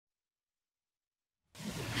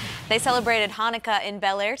They celebrated Hanukkah in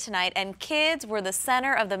Bellaire tonight, and kids were the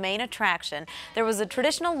center of the main attraction. There was a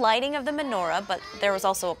traditional lighting of the menorah, but there was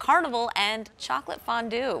also a carnival and chocolate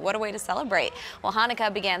fondue. What a way to celebrate. Well,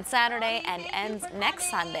 Hanukkah began Saturday and ends next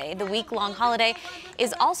Sunday. The week-long holiday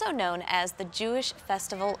is also known as the Jewish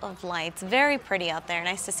Festival of Lights. Very pretty out there.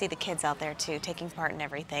 Nice to see the kids out there, too, taking part in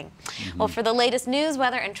everything. Well, for the latest news,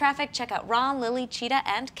 weather, and traffic, check out Ron, Lily, Cheetah,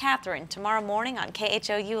 and Catherine tomorrow morning on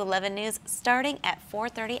KHOU 11 News starting at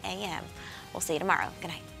 4:30 a.m. We'll see you tomorrow. Good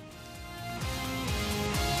night.